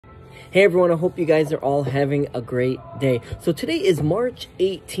Hey everyone, I hope you guys are all having a great day. So today is March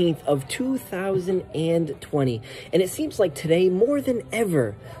 18th of 2020, and it seems like today more than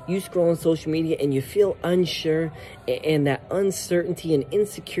ever you scroll on social media and you feel unsure, and that uncertainty and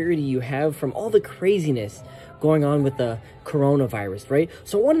insecurity you have from all the craziness going on with the coronavirus, right?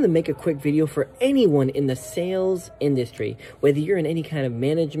 So I wanted to make a quick video for anyone in the sales industry, whether you're in any kind of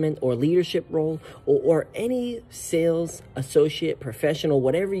management or leadership role, or any sales associate, professional,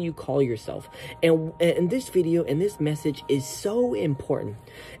 whatever you call yourself. And this video and this message is so important.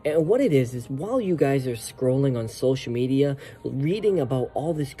 And what it is while you guys are scrolling on social media, reading about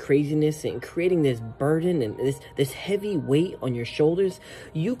all this craziness and creating this burden and this heavy weight on your shoulders,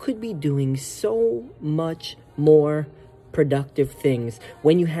 you could be doing so much more productive things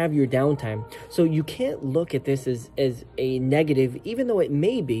when you have your downtime. So you can't look at this as a negative, even though it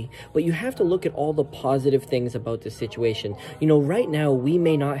may be, but you have to look at all the positive things about the situation. You know, right now we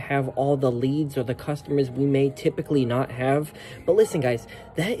may not have all the leads or the customers we may typically not have, but listen guys,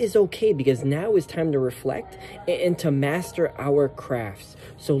 that is okay, because now is time to reflect and to master our crafts.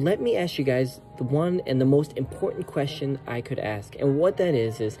 So let me ask you guys the one and the most important question I could ask, and what that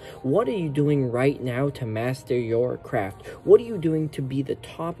is what are you doing right now to master your craft? What are you doing to be the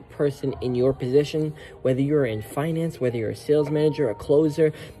top person in your position, whether you're in finance, whether you're a sales manager, a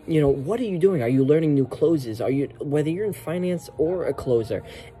closer? You know, what are you doing? Are you learning new closes? Whether you're in finance or a closer?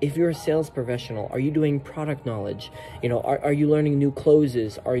 If you're a sales professional, are you doing product knowledge? You know, are you learning new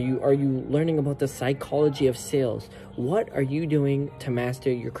closes? Are you learning about the psychology of sales? What are you doing to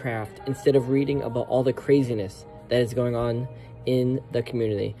master your craft instead of reading about all the craziness that is going on in the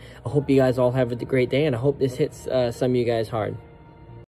community? I hope you guys all have a great day, and I hope this hits some of you guys hard.